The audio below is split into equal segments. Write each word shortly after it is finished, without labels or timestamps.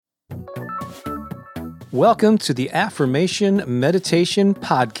Welcome to the Affirmation Meditation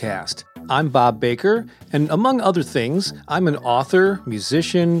Podcast. I'm Bob Baker, and among other things, I'm an author,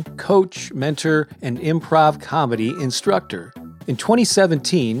 musician, coach, mentor, and improv comedy instructor. In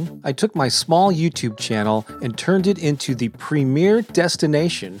 2017, I took my small YouTube channel and turned it into the premier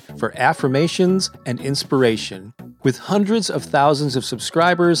destination for affirmations and inspiration, with hundreds of thousands of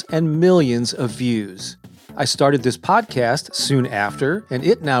subscribers and millions of views. I started this podcast soon after, and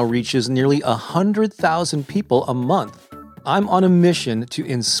it now reaches nearly 100,000 people a month. I'm on a mission to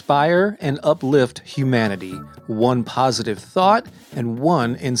inspire and uplift humanity, one positive thought and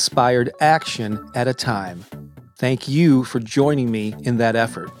one inspired action at a time. Thank you for joining me in that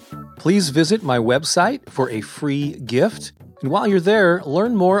effort. Please visit my website for a free gift. And while you're there,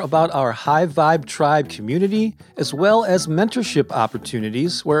 learn more about our High Vibe Tribe community, as well as mentorship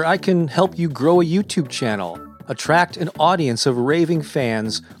opportunities where I can help you grow a YouTube channel, attract an audience of raving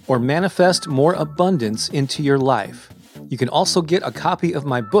fans, or manifest more abundance into your life. You can also get a copy of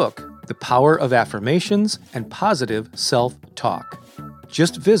my book, The Power of Affirmations and Positive Self-Talk.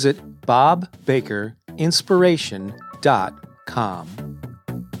 Just visit bobbakerinspiration.com.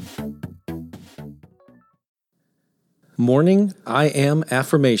 Morning I Am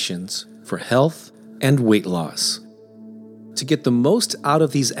Affirmations for health and weight loss. To get the most out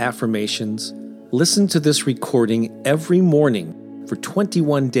of these affirmations, listen to this recording every morning for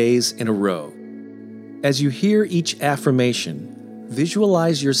 21 days in a row. As you hear each affirmation,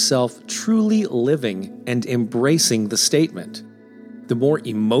 visualize yourself truly living and embracing the statement. The more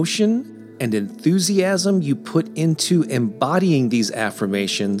emotion and enthusiasm you put into embodying these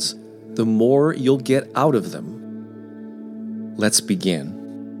affirmations, the more you'll get out of them. Let's begin.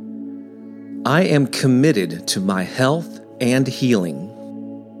 I am committed to my health and healing.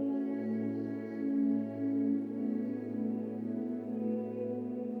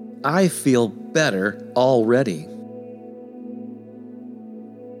 I feel better already.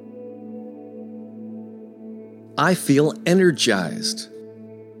 I feel energized.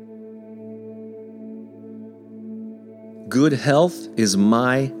 Good health is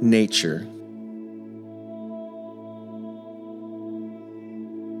my nature.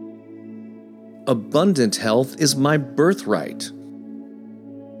 Abundant health is my birthright.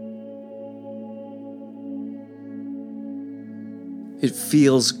 It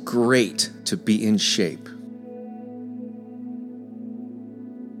feels great to be in shape.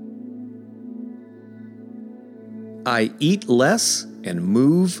 I eat less and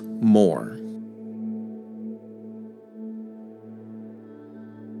move more.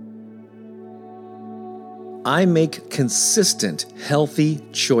 I make consistent, healthy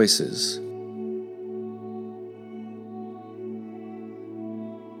choices.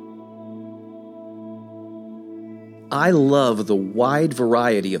 I love the wide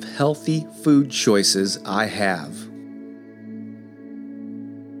variety of healthy food choices I have.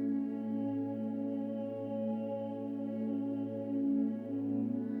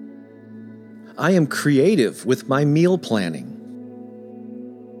 I am creative with my meal planning.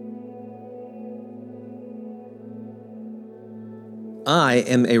 I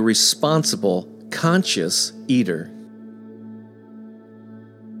am a responsible, conscious eater.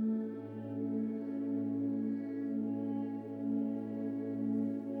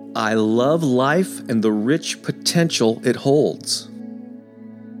 I love life and the rich potential it holds.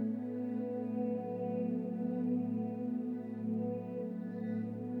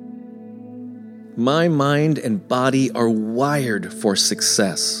 My mind and body are wired for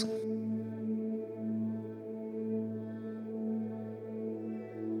success.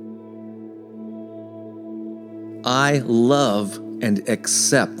 I love and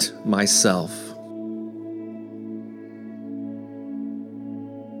accept myself.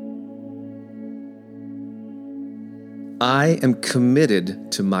 I am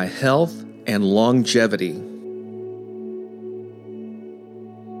committed to my health and longevity.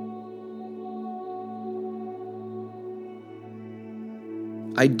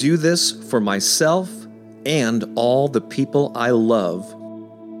 I do this for myself and all the people I love.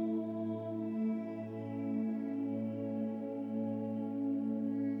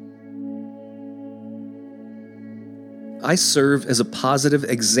 I serve as a positive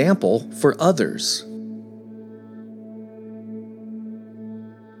example for others.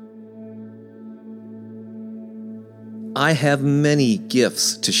 I have many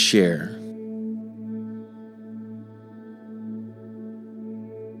gifts to share.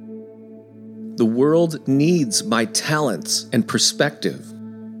 The world needs my talents and perspective.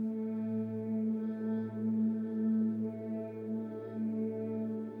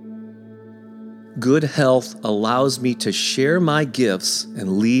 Good health allows me to share my gifts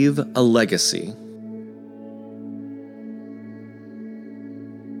and leave a legacy.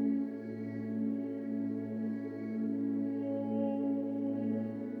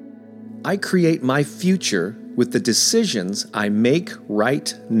 I create my future with the decisions I make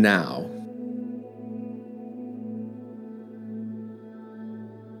right now.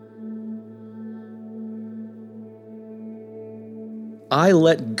 I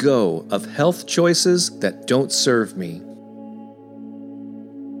let go of health choices that don't serve me.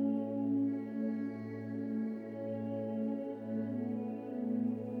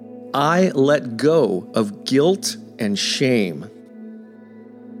 I let go of guilt and shame.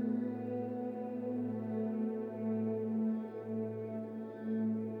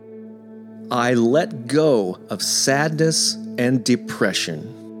 I let go of sadness and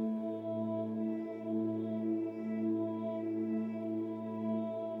depression.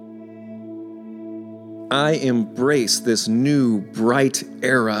 I embrace this new, bright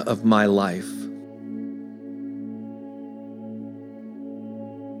era of my life.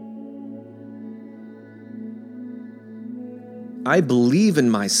 I believe in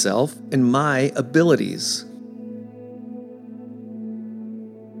myself and my abilities.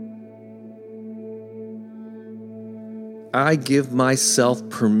 I give myself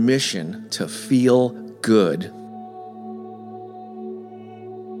permission to feel good.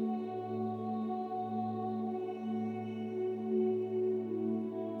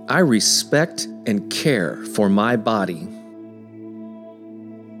 I respect and care for my body.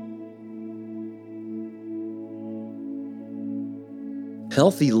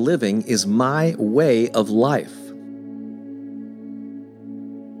 Healthy living is my way of life.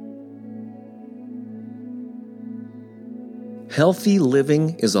 Healthy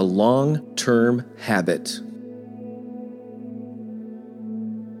living is a long-term habit.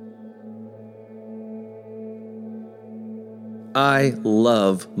 I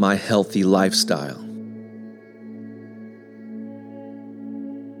love my healthy lifestyle.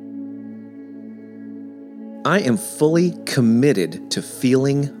 I am fully committed to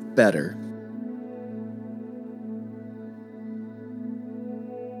feeling better.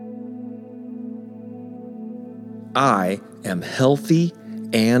 I am healthy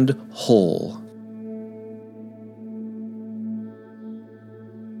and whole.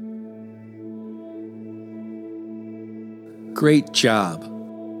 Great job!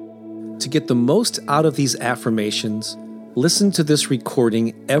 To get the most out of these affirmations, listen to this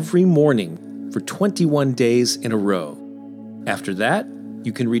recording every morning for 21 days in a row. After that,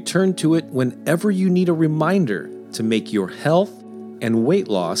 you can return to it whenever you need a reminder to make your health and weight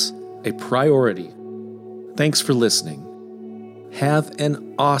loss a priority. Thanks for listening. Have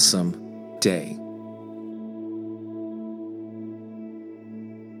an awesome day.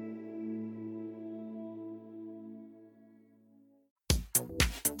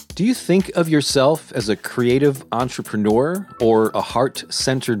 Do you think of yourself as a creative entrepreneur or a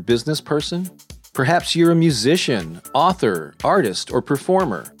heart-centered business person? Perhaps you're a musician, author, artist, or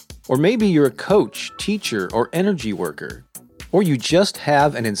performer. Or maybe you're a coach, teacher, or energy worker. Or you just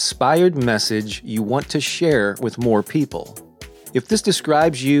have an inspired message you want to share with more people. If this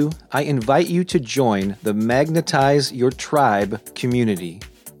describes you, I invite you to join the Magnetize Your Tribe community.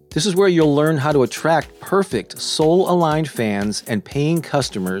 This is where you'll learn how to attract perfect, soul-aligned fans and paying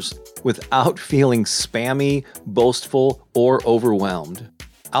customers without feeling spammy, boastful, or overwhelmed.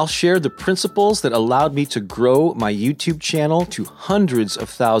 I'll share the principles that allowed me to grow my YouTube channel to hundreds of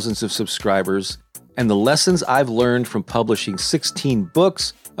thousands of subscribers and the lessons I've learned from publishing 16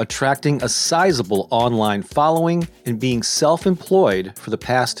 books, attracting a sizable online following, and being self-employed for the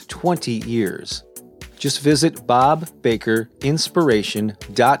past 20 years. Just visit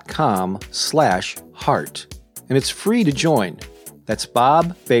bobbakerinspiration.com/heart, and it's free to join. That's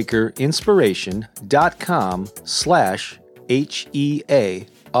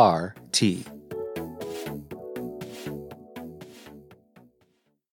bobbakerinspiration.com/HEART.